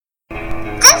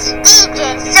This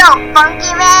DJ's so funky,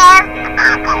 man.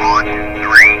 On 3,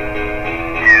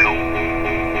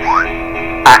 2, 1,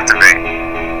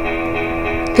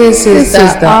 activate. This is the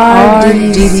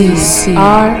RDDC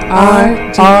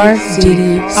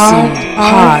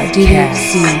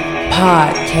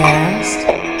podcast.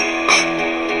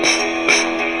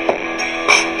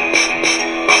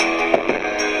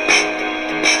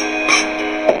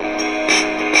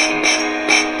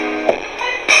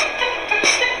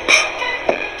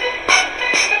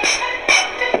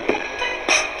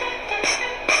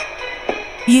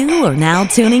 You are now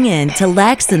tuning in to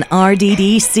Lex and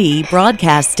RDDC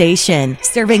broadcast station,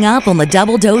 serving up on the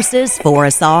double doses for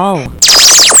us all.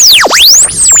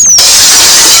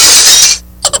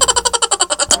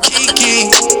 Kiki,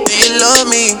 do you love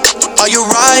me? Are you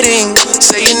riding?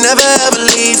 Say you never ever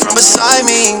leave from beside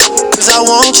me. Cause I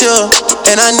want you,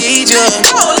 and I need you,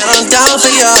 and I'm down for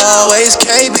you always,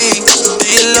 KB. Do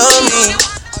you love me?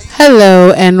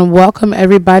 Hello and welcome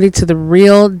everybody to the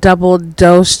Real Double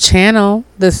Dose channel.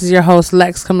 This is your host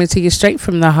Lex coming to you straight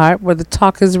from the heart where the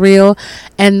talk is real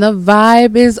and the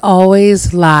vibe is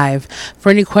always live.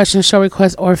 For any questions, show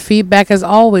requests, or feedback, as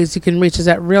always, you can reach us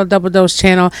at Real Double Dose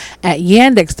channel at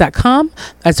yandex.com.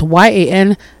 That's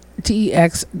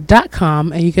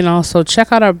YANDEX.com, and you can also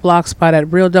check out our blog spot at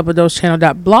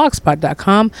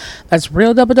realdoubledosechannel.blogspot.com. That's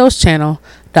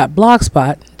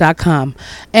realdoubledosechannel.blogspot.com.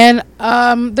 And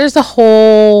there's a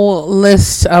whole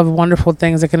list of wonderful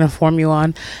things I can inform you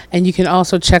on, and you can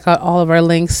also check out all of our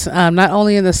links, not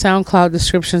only in the SoundCloud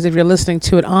descriptions if you're listening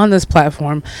to it on this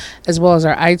platform, as well as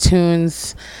our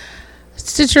iTunes,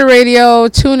 Stitcher Radio,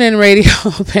 TuneIn Radio,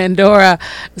 Pandora,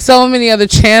 so many other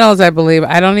channels, I believe.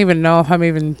 I don't even know if I'm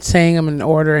even saying them in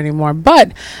order anymore,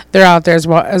 but they're out there as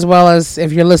well as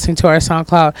if you're listening to our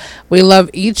SoundCloud. We love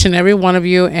each and every one of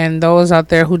you and those out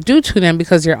there who do tune in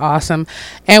because you're awesome.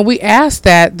 And we ask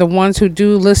that the ones who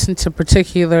do listen to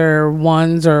particular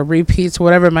ones or repeats,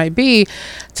 whatever it might be,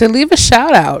 to leave a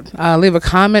shout out, leave a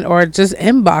comment, or just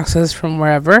inbox us from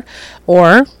wherever,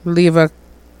 or leave a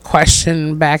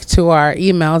question back to our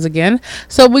emails again,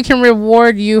 so we can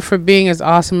reward you for being as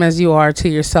awesome as you are to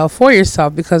yourself, for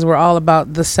yourself, because we're all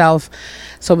about the self,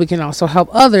 so we can also help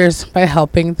others by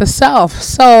helping the self.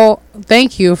 So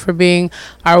thank you for being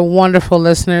our wonderful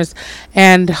listeners,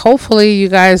 and hopefully you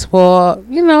guys will,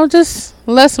 just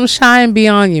let some shine be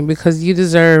on you, because you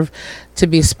deserve to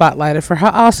be spotlighted for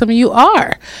how awesome you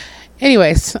are.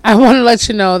 Anyways, I want to let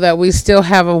you know that we still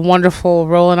have a wonderful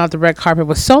rolling out the red carpet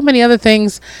with so many other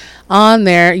things on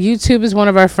there. YouTube is one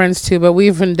of our friends too, but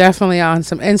we've been definitely on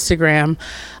some Instagram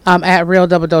at Real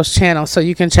Double Dose channel. So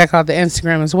you can check out the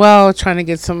Instagram as well, trying to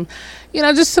get some,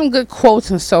 just some good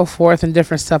quotes and so forth and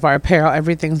different stuff. Our apparel,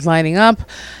 everything's lining up,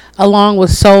 along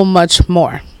with so much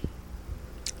more.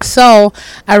 So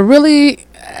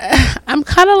I'm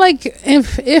kind of like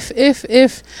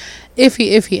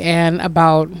iffy and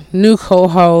about new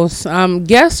co-hosts.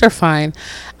 Guests are fine.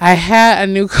 I had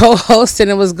a new co-host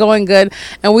and it was going good,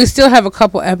 and we still have a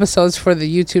couple episodes for the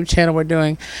YouTube channel we're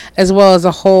doing, as well as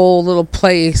a whole little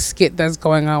play skit that's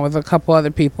going on with a couple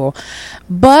other people.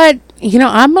 But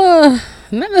I'm not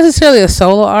necessarily a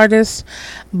solo artist,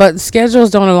 but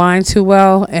schedules don't align too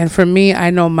well, and for me, I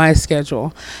know my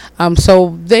schedule.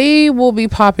 So they will be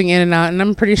popping in and out, and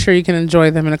I'm pretty sure you can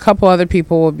enjoy them, and a couple other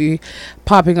people will be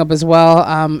popping up as well.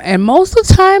 And most of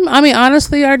the time,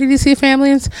 honestly, RDDC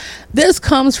families, this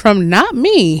comes from not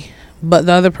me, but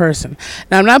the other person.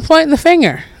 Now, I'm not pointing the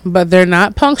finger, but they're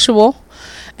not punctual.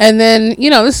 And then,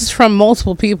 this is from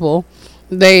multiple people.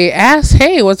 They ask,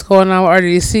 hey, what's going on with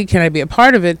RDDC? Can I be a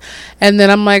part of it? And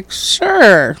then I'm like,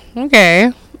 sure,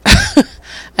 okay.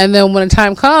 And then when the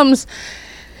time comes,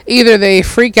 either they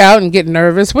freak out and get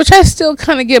nervous, which I still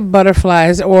kind of get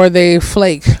butterflies, or they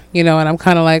flake, and I'm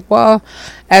kind of like, well,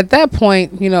 at that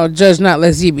point, judge not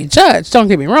lest ye be judged. Don't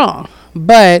get me wrong.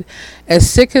 But as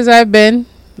sick as I've been,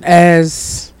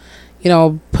 as,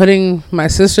 putting my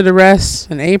sister to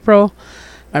rest in April,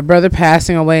 my brother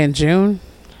passing away in June,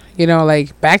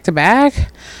 back to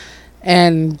back,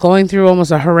 and going through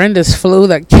almost a horrendous flu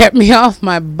that kept me off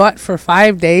my butt for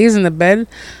 5 days in the bed,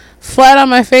 flat on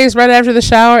my face right after the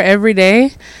shower every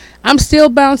day, I'm still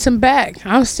bouncing back.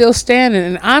 I'm still standing,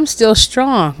 and I'm still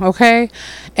strong, okay?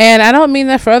 And I don't mean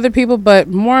that for other people, but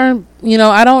more,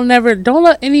 don't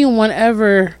let anyone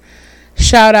ever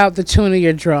shout out the tune of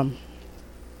your drum.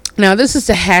 Now, this is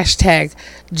the hashtag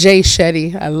Jay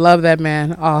Shetty. I love that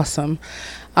man. Awesome.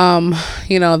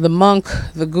 The monk,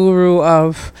 the guru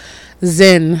of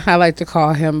Zen, I like to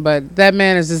call him, but that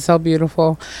man is just so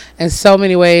beautiful in so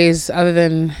many ways, other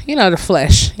than, the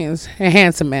flesh. He's a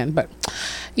handsome man, but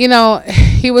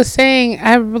He was saying,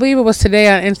 I believe it was today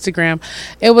on Instagram,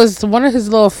 it was one of his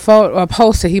little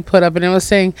posts that he put up, and it was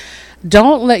saying,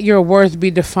 don't let your worth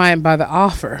be defined by the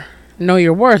offer. Know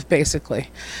your worth, basically.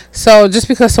 So just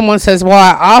because someone says, well,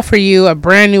 I offer you a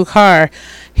brand new car,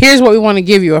 here's what we want to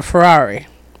give you, a Ferrari.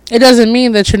 It doesn't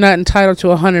mean that you're not entitled to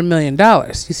 $100 million.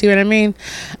 You see what I mean?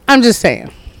 I'm just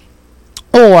saying.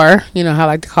 Or, how I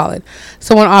like to call it,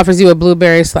 someone offers you a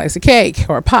blueberry slice of cake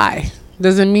or a pie.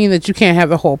 Doesn't mean that you can't have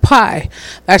the whole pie.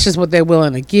 That's just what they're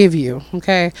willing to give you,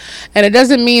 okay? And it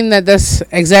doesn't mean that that's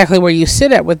exactly where you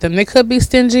sit at with them. They could be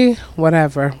stingy,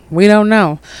 whatever. We don't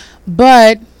know.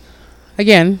 But,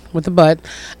 again, with the but,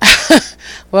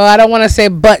 well, I don't want to say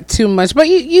but too much, but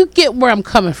you get where I'm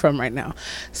coming from right now.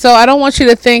 So I don't want you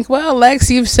to think, well, Lex,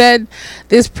 you've said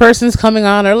this person's coming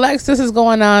on, or Lex, this is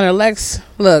going on, or Lex,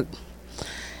 look.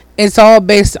 It's all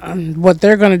based on what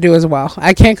they're going to do as well.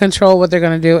 I can't control what they're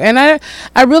going to do. And I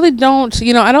really don't,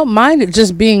 I don't mind it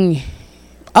just being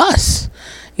us.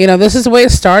 This is the way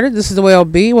it started. This is the way it'll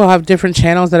be. We'll have different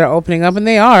channels that are opening up, and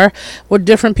they are, with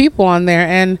different people on there.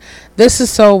 And this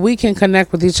is so we can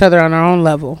connect with each other on our own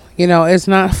level. It's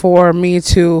not for me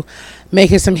to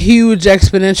make it some huge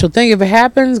exponential thing. If it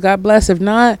happens, God bless. If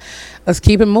not, let's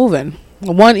keep it moving.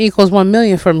 1 equals 1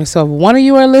 million for me. So if one of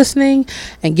you are listening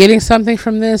and getting something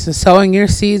from this and sowing your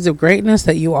seeds of greatness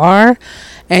that you are,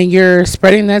 and you're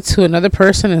spreading that to another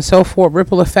person and so forth,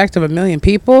 ripple effect of 1 million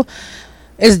people,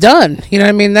 it's done. You know what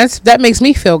I mean? That makes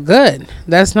me feel good.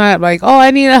 That's not like, oh, I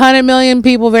need 100 million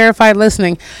people verified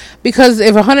listening. Because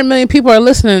if 100 million people are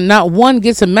listening and not one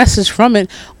gets a message from it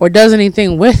or does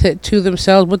anything with it to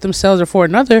themselves, with themselves, or for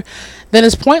another, then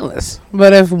it's pointless.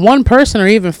 But if one person or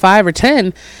even 5 or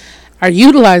 10 are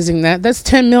utilizing that's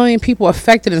 10 million people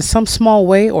affected in some small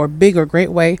way or big or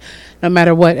great way, no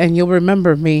matter what. And you'll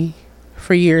remember me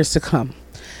for years to come.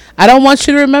 I don't want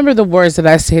you to remember the words that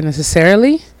I say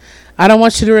necessarily. I don't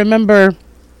want you to remember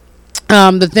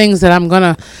the things that I'm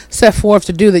going to set forth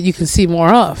to do that you can see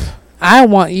more of. I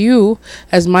want you,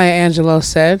 as Maya Angelou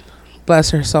said, bless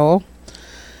her soul,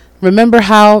 remember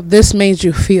how this made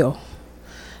you feel.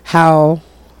 How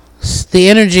the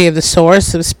energy of the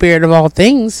source, the spirit of all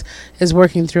things, is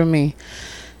working through me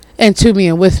and to me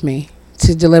and with me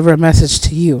to deliver a message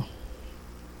to you.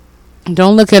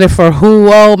 Don't look at it for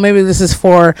maybe this is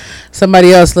for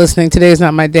somebody else listening. Today's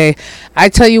not my day. I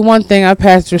tell you one thing, I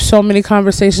passed through so many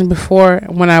conversations before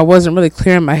when I wasn't really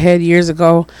clear in my head years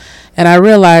ago, and I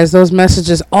realized those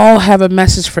messages all have a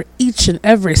message for each and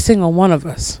every single one of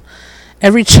us.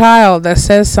 Every child that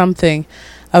says something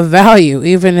of value,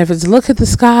 even if it's look at the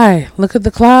sky, look at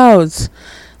the clouds,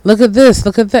 look at this,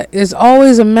 look at that. It's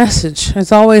always a message.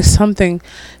 It's always something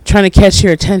trying to catch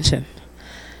your attention.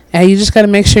 And you just got to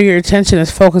make sure your attention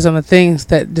is focused on the things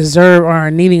that deserve or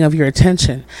are needing of your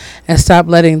attention, and stop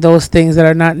letting those things that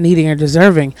are not needing or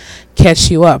deserving catch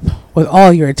you up with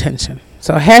all your attention.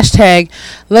 So hashtag,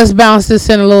 let's bounce this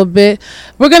in a little bit.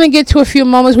 We're going to get to a few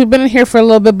moments. We've been in here for a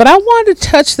little bit, but I wanted to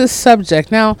touch this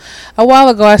subject. Now, a while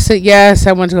ago, I said, yes,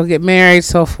 I want to go get married,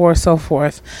 so forth, so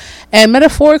forth. And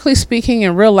metaphorically speaking,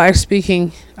 in real life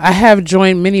speaking, I have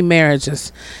joined many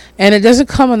marriages. And it doesn't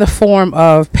come in the form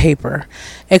of paper.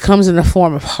 It comes in the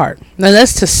form of heart. Now,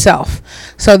 that's to self.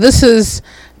 So this is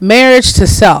marriage to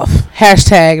self.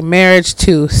 Hashtag marriage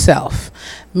to self.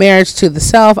 Marriage to the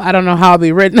self. I don't know how it'll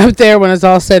be written up there when it's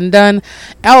all said and done.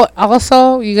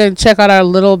 Also, you can check out our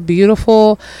little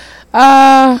beautiful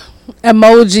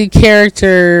emoji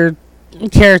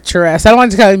characteress. I don't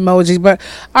want to call it emojis, but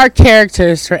our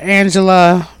characters for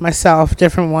Angela, myself,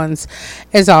 different ones,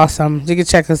 is awesome. You can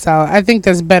check us out. I think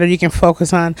that's better. You can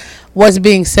focus on what's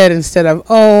being said instead of,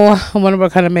 I wonder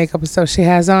what kind of makeup and stuff she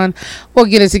has on. We'll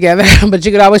get it together. But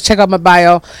you can always check out my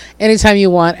bio anytime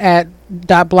you want at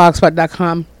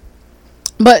 .blogspot.com.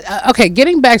 But okay,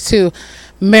 getting back to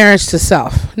marriage to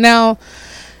self. Now,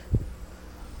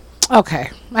 okay,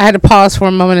 I had to pause for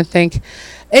a moment and think.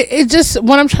 It just,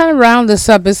 when I'm trying to round this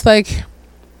up, it's like,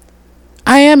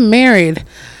 I am married,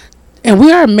 and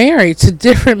we are married to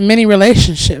different mini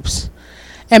relationships.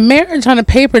 And marriage on a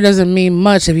paper doesn't mean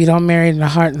much if you don't marry in the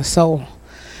heart and the soul.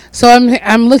 So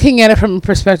I'm looking at it from a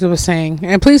perspective of saying,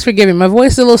 and please forgive me, my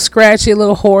voice is a little scratchy, a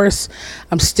little hoarse.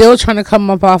 I'm still trying to come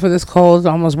up off of this cold,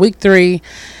 almost week 3.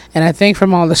 And I think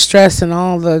from all the stress and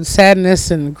all the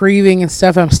sadness and grieving and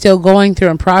stuff I'm still going through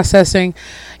and processing,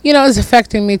 it's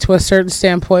affecting me to a certain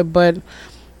standpoint. But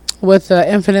with the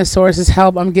infinite source's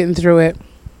help, I'm getting through it.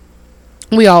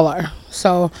 We all are.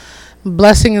 So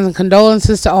blessings and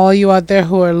condolences to all you out there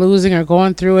who are losing or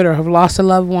going through it or have lost a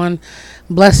loved one.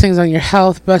 Blessings on your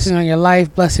health, blessings on your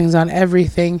life, blessings on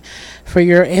everything for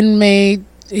your inmate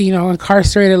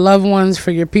incarcerated loved ones,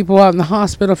 for your people out in the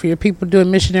hospital, for your people doing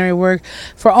missionary work,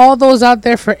 for all those out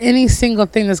there, for any single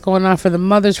thing that's going on, for the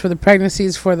mothers, for the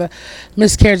pregnancies, for the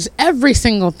miscarriages, every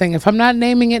single thing. If I'm not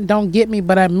naming it, don't get me,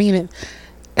 but I mean it.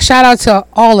 Shout out to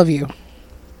all of you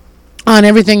on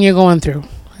everything you're going through.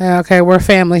 Okay, we're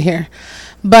family here.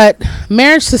 But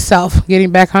marriage to self,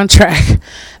 getting back on track,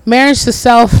 marriage to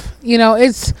self,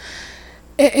 it's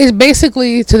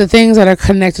basically to the things that are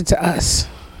connected to us.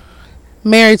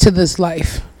 Married to this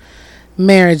life.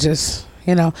 Marriages.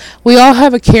 We all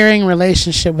have a caring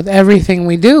relationship with everything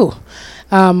we do.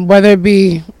 Whether it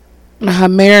be a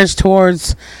marriage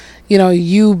towards,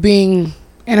 you being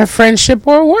in a friendship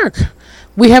or work.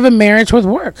 We have a marriage with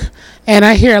work. And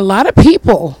I hear a lot of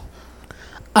people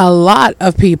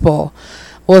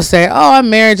will say, oh, I'm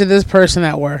married to this person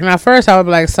at work. Now, first I would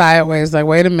be like sideways, like,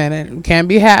 wait a minute, you can't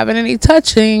be having any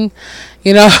touching,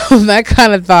 that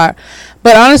kind of thought.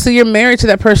 But honestly, you're married to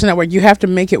that person at work. You have to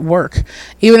make it work.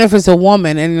 Even if it's a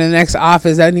woman in the next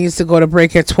office that needs to go to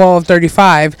break at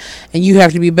 12:35 and you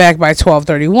have to be back by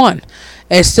 12:31.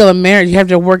 It's still a marriage. You have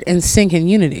to work in sync and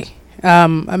unity. A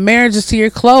marriage is to your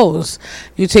clothes.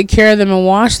 You take care of them and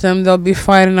wash them, they'll be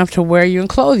fine enough to wear you and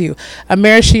clothe you. A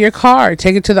marriage to your car.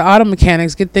 Take it to the auto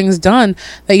mechanics. Get things done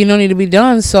that you don't need to be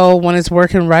done, so when it's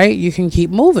working right, you can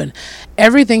keep moving.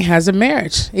 Everything has a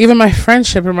marriage. Even my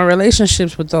friendship and my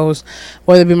relationships with those,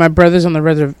 whether it be my brothers on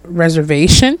the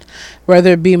reservation,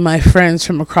 whether it be my friends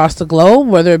from across the globe,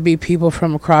 whether it be people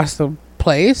from across the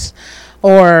place,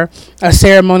 or a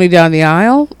ceremony down the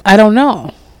aisle, I don't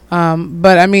know.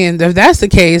 But I mean, if that's the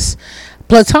case,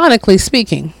 platonically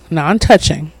speaking,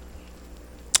 non-touching,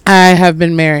 I have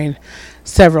been married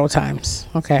several times.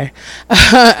 Okay.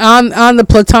 on the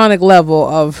platonic level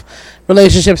of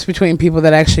relationships between people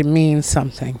that actually mean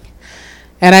something.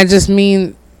 And I just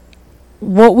mean,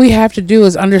 what we have to do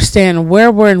is understand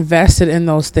where we're invested in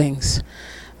those things.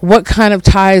 What kind of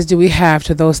ties do we have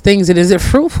to those things? And is it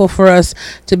fruitful for us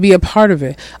to be a part of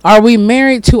it? Are we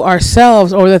married to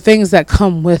ourselves or the things that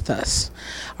come with us?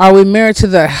 Are we married to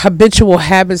the habitual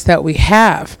habits that we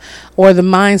have or the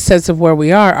mindsets of where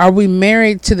we are? Are we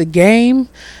married to the game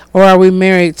or are we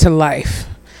married to life?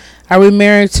 Are we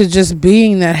married to just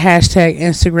being that hashtag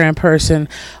Instagram person,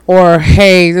 or,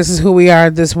 hey, this is who we are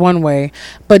this one way,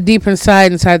 but deep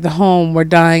inside the home, we're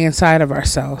dying inside of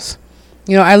ourselves?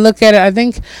 I look at it, I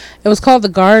think it was called The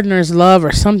Gardener's Love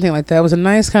or something like that. It was a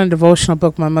nice kind of devotional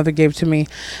book my mother gave to me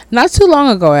not too long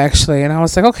ago, actually. And I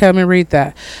was like, okay, let me read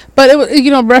that. But it was,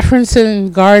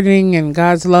 referencing gardening and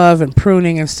God's love and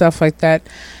pruning and stuff like that.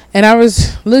 And I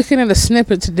was looking at a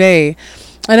snippet today,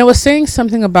 and it was saying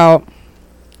something about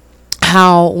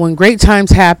how when great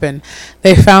times happen,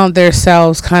 they found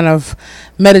themselves kind of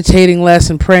meditating less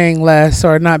and praying less,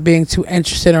 or not being too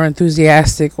interested or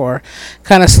enthusiastic, or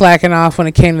kind of slacking off when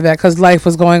it came to that, because life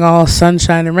was going all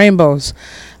sunshine and rainbows.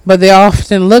 But they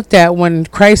often looked at when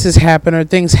crisis happen or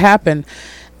things happen,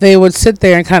 they would sit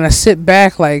there and kind of sit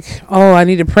back like, oh, I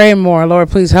need to pray more. Lord,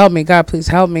 please help me. God, please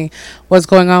help me. What's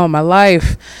going on with my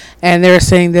life? And they're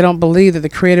saying they don't believe that the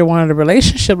Creator wanted a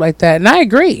relationship like that. And I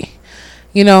agree.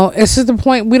 It's just the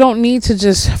point. We don't need to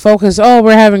just focus, oh,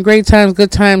 we're having great times,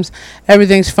 good times,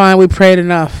 everything's fine, we prayed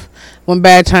enough. When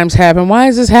bad times happen, why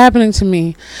is this happening to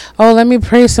me? Oh, let me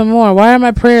pray some more. Why are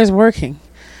my prayers working?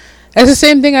 It's the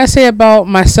same thing I say about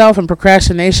myself and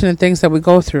procrastination and things that we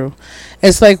go through.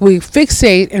 It's like we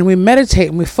fixate and we meditate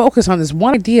and we focus on this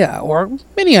one idea, or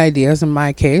many ideas in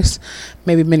my case,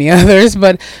 maybe many others,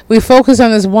 but we focus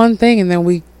on this one thing, and then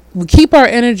we keep our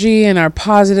energy and our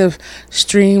positive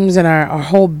streams and our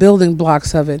whole building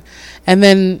blocks of it. And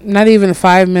then not even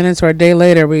 5 minutes or a day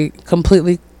later, we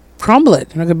completely crumble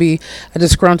it. It could be a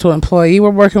disgruntled employee we're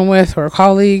working with, or a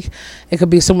colleague. It could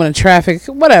be someone in traffic,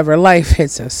 whatever. Life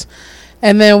hits us.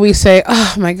 And then we say,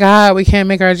 oh my God, we can't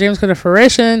make our dreams come to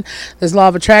fruition. This law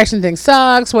of attraction thing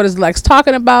sucks. What is Lex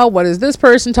talking about? What is this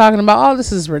person talking about? Oh,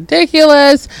 this is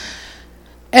ridiculous.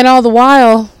 And all the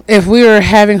while, if we were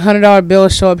having $100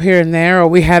 bills show up here and there, or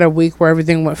we had a week where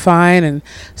everything went fine and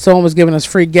someone was giving us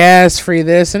free gas, free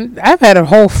this, and I've had a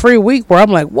whole free week where I'm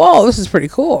like, whoa, this is pretty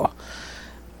cool.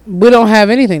 We don't have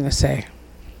anything to say.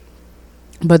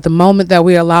 But the moment that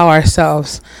we allow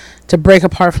ourselves to break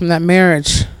apart from that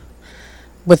marriage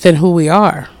within who we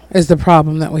are is the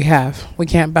problem that we have. We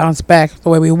can't bounce back the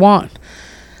way we want.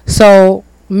 So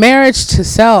marriage to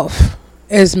self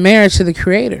is marriage to the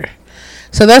Creator.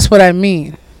 So that's what I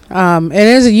mean. It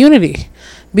is a unity,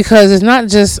 because it's not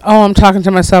just, oh, I'm talking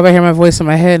to myself, I hear my voice in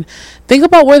my head. Think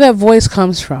about where that voice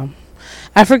comes from.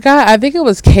 I forgot. I think it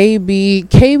was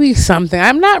KB something.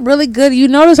 I'm not really good. You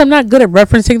notice I'm not good at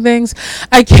referencing things.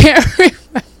 I can't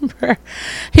remember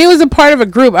he was a part of a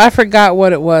group. I forgot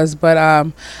what it was, but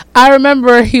I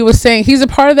remember he was saying he's a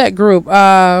part of that group.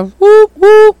 Whoop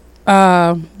whoop.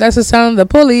 That's the sound of the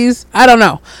police. I don't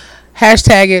know.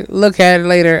 Hashtag it. Look at it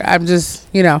later. I'm just,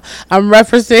 I'm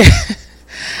referencing.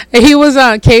 He was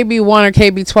on KB1 or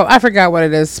KB12. I forgot what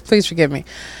it is. Please forgive me.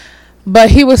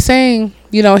 But he was saying,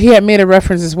 he had made a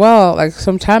reference as well, like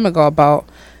some time ago, about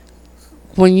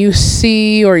when you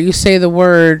see or you say the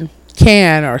word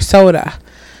can or soda,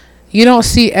 you don't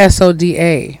see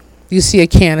SODA. You see a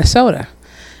can of soda.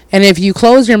 And if you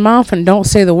close your mouth and don't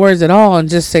say the words at all and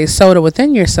just say soda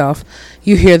within yourself,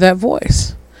 you hear that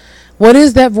voice. What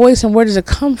is that voice and where does it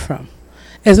come from?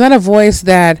 It's not a voice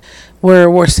that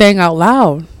we're saying out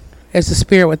loud. It's the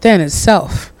spirit within. It's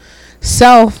self.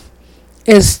 Self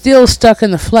is still stuck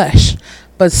in the flesh,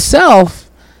 but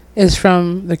self is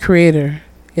from the Creator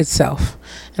itself.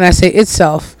 And I say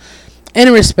itself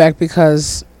in respect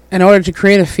because in order to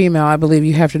create a female, I believe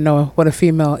you have to know what a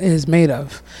female is made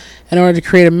of. In order to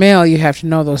create a male, you have to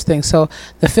know those things. So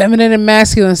the feminine and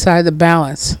masculine side, the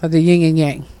balance of the yin and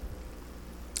yang.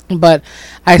 But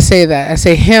I say that. I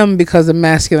say him because the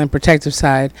masculine protective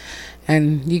side.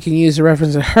 And you can use the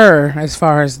reference of her as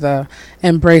far as the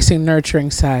embracing,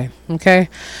 nurturing side. Okay?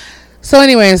 So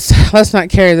anyways, let's not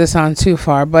carry this on too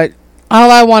far. But all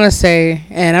I want to say,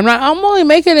 and I'm only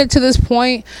making it to this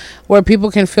point where people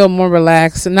can feel more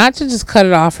relaxed, and not to just cut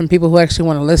it off from people who actually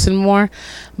want to listen more,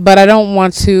 but I don't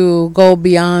want to go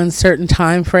beyond certain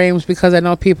time frames because I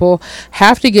know people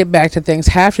have to get back to things,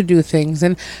 have to do things,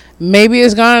 and maybe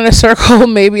it's gone in a circle,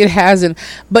 maybe it hasn't.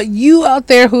 But you out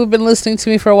there who have been listening to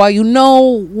me for a while, you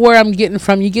know where I'm getting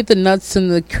from. You get the nuts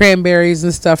and the cranberries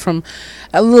and stuff from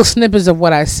little snippets of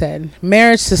what I said.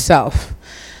 Marriage to self.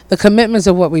 The commitments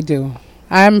of what we do.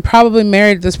 I'm probably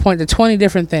married at this point to 20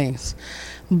 different things.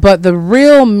 But the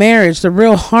real marriage, the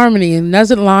real harmony, it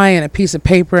doesn't lie in a piece of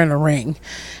paper and a ring.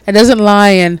 It doesn't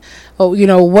lie in,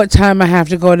 what time I have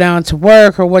to go down to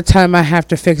work or what time I have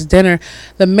to fix dinner.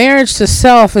 The marriage to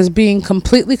self is being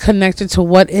completely connected to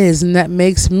what is, and that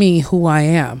makes me who I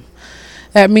am.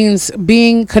 That means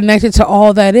being connected to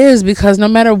all that is, because no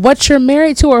matter what you're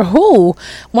married to or who,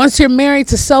 once you're married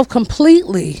to self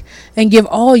completely and give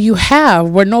all you have,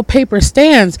 where no paper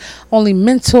stands, only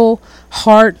mental,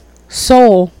 heart,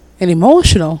 soul, and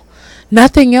emotional,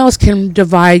 nothing else can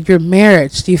divide your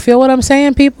marriage. Do you feel what I'm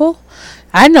saying, people?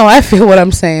 I know I feel what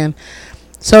I'm saying.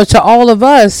 So to all of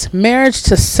us, marriage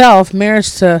to self,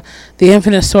 marriage to the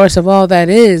infinite source of all that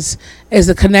is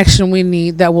the connection we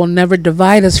need that will never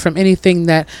divide us from anything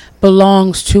that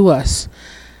belongs to us.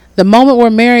 The moment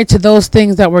we're married to those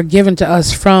things that were given to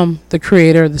us from the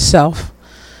Creator, the self,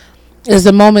 is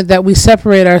the moment that we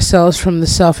separate ourselves from the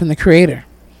self and the Creator.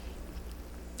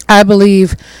 I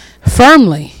believe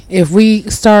firmly if we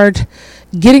start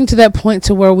getting to that point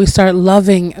to where we start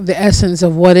loving the essence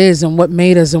of what is and what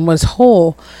made us and what's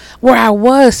whole, where I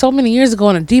was so many years ago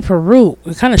on a deeper root,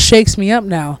 it kind of shakes me up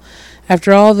now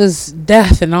after all this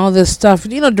death and all this stuff,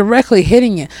 directly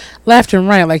hitting it left and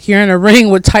right, like you're in a ring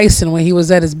with Tyson when he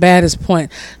was at his baddest point,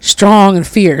 strong and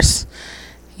fierce.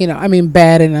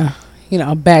 Bad in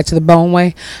a bad to the bone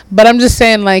way. But I'm just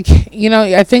saying, I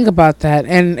think about that,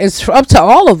 and it's up to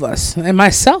all of us and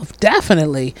myself,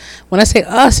 definitely. When I say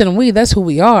us and we, that's who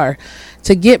we are,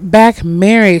 to get back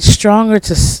married stronger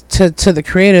to the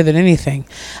Creator than anything.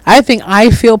 I think I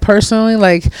feel personally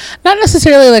not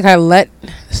necessarily like I let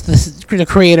the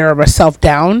Creator or myself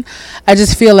down. I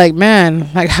just feel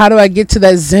how do I get to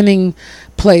that zenning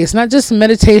place, not just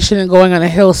meditation and going on a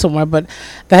hill somewhere, but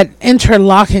that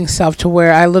interlocking self to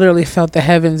where I literally felt the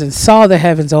heavens and saw the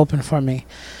heavens open for me.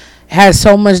 It has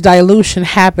so much dilution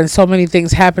happen, so many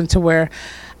things happen to where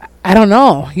I don't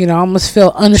know, I almost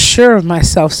feel unsure of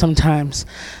myself sometimes,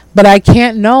 but I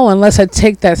can't know unless I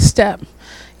take that step,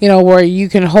 where you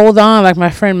can hold on, like my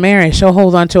friend Mary, she'll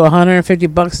hold on to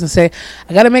 $150 and say,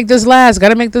 I got to make this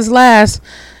last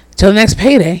till next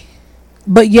payday.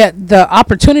 But yet the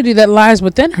opportunity that lies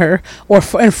within her, or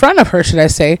in front of her, should I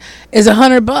say, is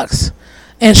 $100.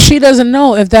 And she doesn't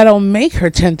know if that'll make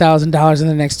her $10,000 in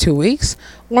the next 2 weeks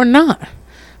or not.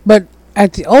 But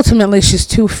ultimately, she's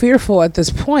too fearful at this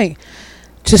point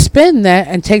to spend that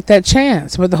and take that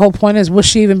chance. But the whole point is, will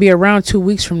she even be around 2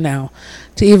 weeks from now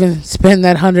to even spend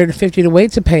that $150 to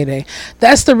wait to payday?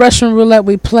 That's the Russian roulette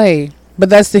we play. But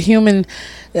that's the human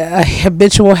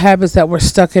habitual habits that we're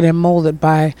stuck in and molded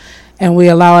by, and we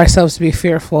allow ourselves to be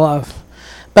fearful of.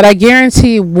 But I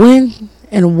guarantee when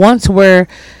and once we're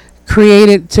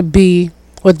created to be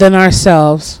within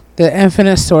ourselves, the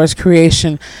infinite source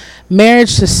creation,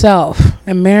 Marriage to self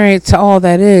and married to all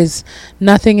that is.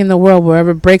 Nothing in the world will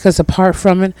ever break us apart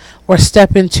from it or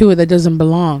step into it that doesn't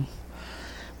belong.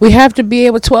 We have to be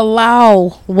able to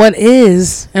allow what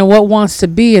is and what wants to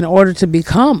be in order to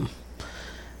become.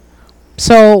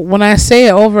 So when I say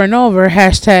it over and over,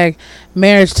 hashtag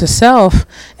marriage to self,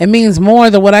 it means more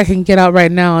than what I can get out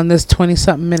right now in this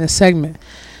 20-something minute segment.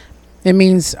 It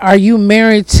means, are you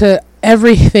married to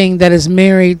everything that is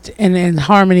married and in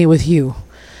harmony with you?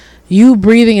 You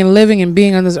breathing and living and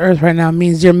being on this earth right now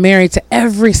means you're married to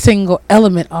every single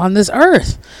element on this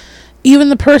earth. Even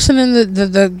the person in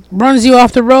the runs you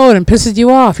off the road and pisses you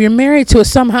off, you're married to it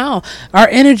somehow. Our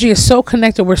energy is so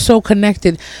connected. We're so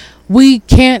connected. We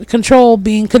can't control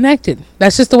being connected.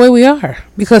 That's just the way we are.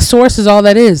 Because source is all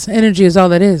that is. Energy is all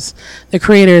that is. The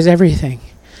creator is everything.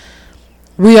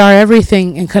 We are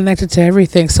everything and connected to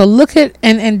everything. So look at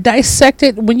and dissect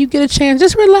it when you get a chance.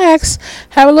 Just relax.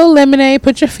 Have a little lemonade.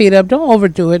 Put your feet up. Don't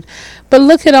overdo it. But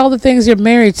look at all the things you're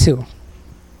married to.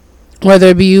 Whether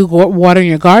it be you watering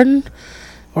your garden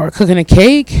or cooking a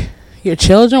cake, your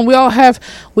children. We all have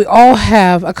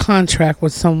a contract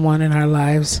with someone in our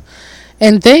lives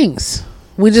and things.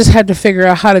 We just have to figure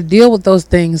out how to deal with those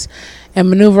things and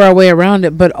maneuver our way around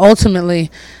it. But ultimately,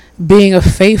 being a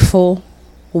faithful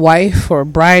wife or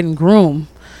bride or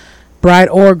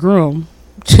groom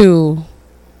to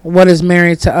what is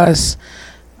married to us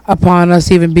upon us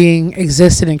even being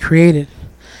existed and created.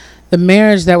 The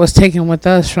marriage that was taken with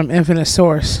us from infinite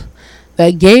source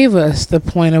that gave us the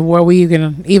point of where we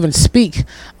can even speak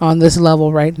on this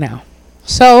level right now.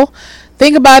 So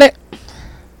think about it,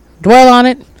 dwell on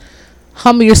it,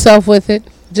 humble yourself with it.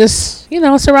 Just,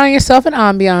 surround yourself in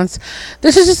ambiance.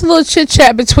 This is just a little chit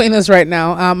chat between us right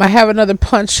now. I have another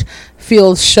Punch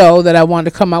Field show that I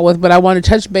wanted to come out with, but I want to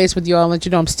touch base with you all and let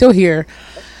you know I'm still here.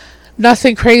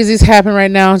 Nothing crazy is happening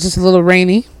right now. It's just a little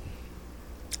rainy.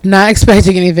 Not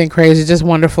expecting anything crazy, just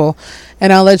wonderful.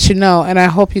 And I'll let you know. And I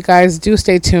hope you guys do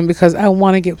stay tuned because I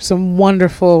want to get some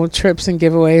wonderful trips and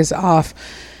giveaways off.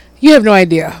 You have no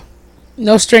idea.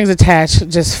 No strings attached,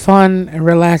 just fun and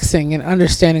relaxing and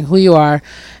understanding who you are.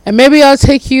 And maybe I'll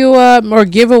take you or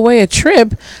give away a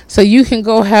trip so you can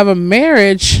go have a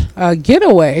marriage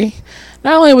getaway,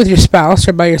 not only with your spouse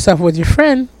or by yourself or with your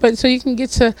friend, but so you can get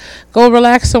to go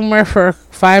relax somewhere for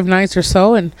 5 nights or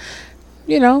so and,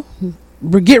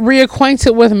 get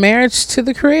reacquainted with marriage to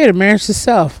the creator, marriage to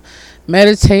self.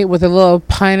 Meditate with a little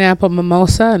pineapple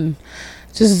mimosa and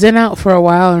just zen out for a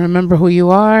while and remember who you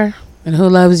are and who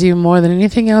loves you more than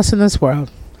anything else in this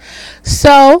world.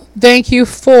 So thank you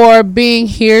for being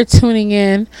here, tuning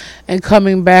in and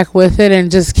coming back with it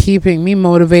and just keeping me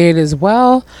motivated as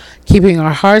well, keeping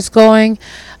our hearts going.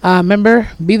 Remember,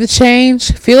 be the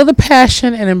change, feel the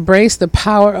passion, and embrace the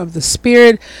power of the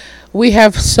spirit. We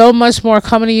have so much more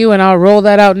coming to you, and I'll roll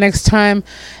that out next time.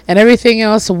 And everything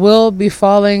else will be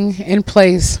falling in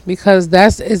place because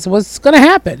that is what's going to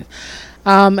happen.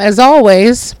 As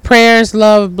always, prayers,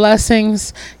 love,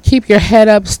 blessings. Keep your head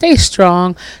up. Stay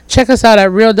strong. Check us out at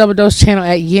Real Double Dose Channel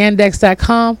at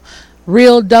yandex.com.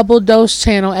 Real Double Dose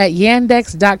Channel at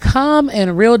yandex.com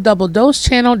and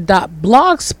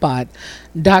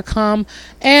realdoubledosechannel.blogspot.com.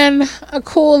 And a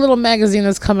cool little magazine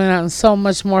that's coming out and so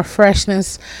much more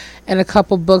freshness. And a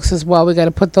couple books as well. We got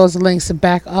to put those links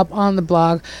back up on the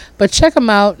blog. But check them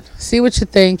out. See what you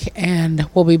think. And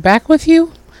we'll be back with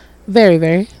you very,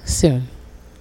 very soon.